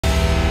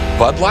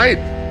Bud Light?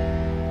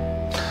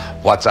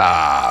 What's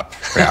up?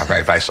 Yeah,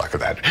 I suck at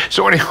that.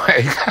 So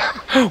anyway,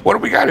 what do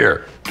we got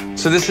here?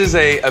 So this is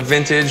a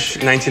vintage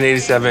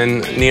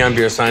 1987 neon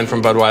beer sign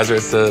from Budweiser.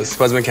 It's the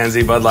Spuds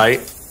Mackenzie Bud Light.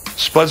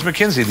 Spuds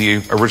Mackenzie,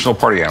 the original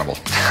party animal.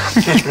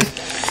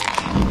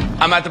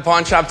 I'm at the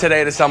pawn shop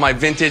today to sell my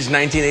vintage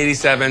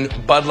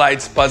 1987 Bud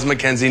Light Spuds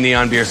Mackenzie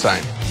neon beer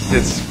sign.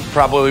 It's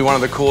probably one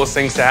of the coolest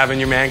things to have in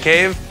your man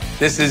cave.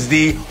 This is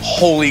the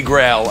holy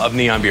grail of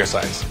neon beer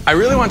signs. I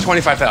really want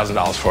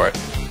 $25,000 for it.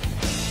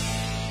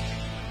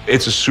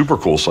 It's a super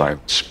cool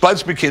sign.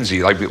 Spuds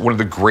Mackenzie, like one of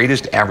the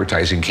greatest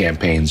advertising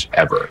campaigns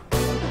ever.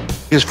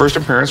 His first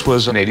appearance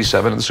was in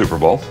 '87 at the Super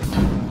Bowl.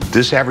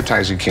 This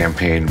advertising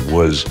campaign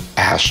was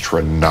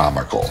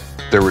astronomical.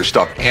 There were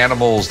stuffed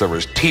animals, there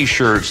was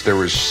t-shirts, there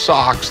was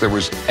socks, there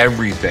was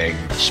everything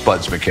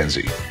Spuds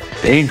Mackenzie.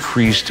 They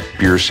increased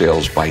beer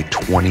sales by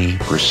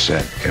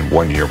 20% in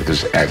 1 year with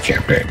this ad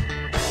campaign.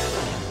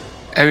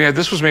 I mean,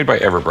 this was made by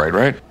Everbright,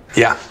 right?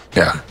 Yeah.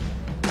 Yeah.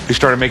 They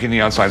started making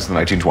neon signs in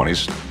the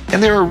 1920s,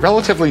 and they were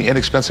relatively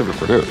inexpensive to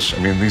produce. I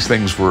mean, these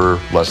things were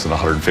less than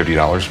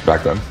 $150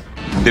 back then.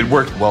 It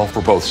worked well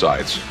for both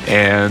sides,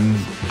 and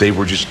they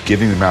were just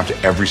giving them out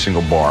to every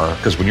single bar,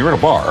 because when you're in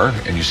a bar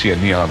and you see a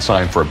neon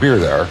sign for a beer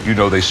there, you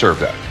know they serve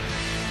that.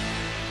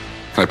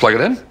 Can I plug it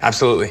in?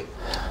 Absolutely.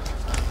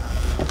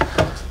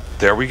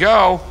 There we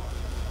go.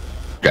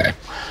 Okay.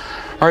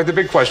 All right, the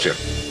big question.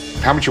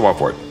 How much you want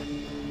for it?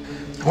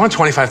 I want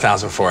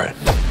 $25,000 for it.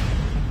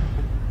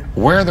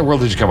 Where in the world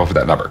did you come up with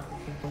that number?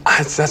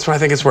 That's what I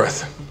think it's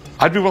worth.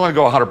 I'd be willing to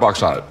go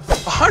 $100 on it.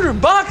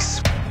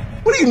 $100?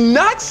 What are you,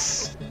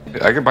 nuts?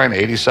 I could buy an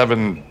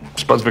 '87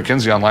 Spuds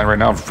Mackenzie online right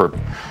now for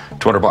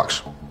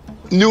 $200.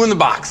 New in the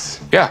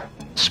box. Yeah.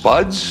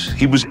 Spuds,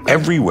 he was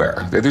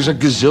everywhere. There's a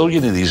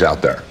gazillion of these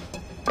out there.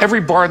 Every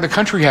bar in the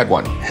country had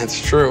one.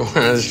 That's true.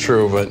 That's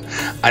true, but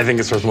I think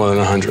it's worth more than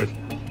 100.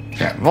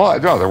 Yeah, well,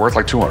 no, they're worth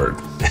like 200.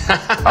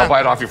 I'll buy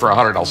it off you for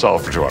 100 and I'll sell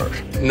it for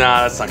 200.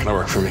 Nah, that's not gonna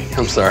work for me.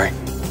 I'm sorry.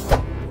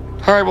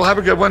 All right, well, have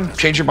a good one.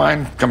 Change your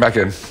mind. Come back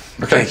in.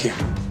 Okay. Thank you.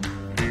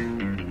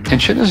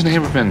 And shouldn't his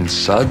name have been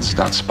Suds,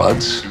 not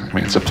Spuds? I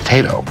mean, it's a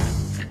potato.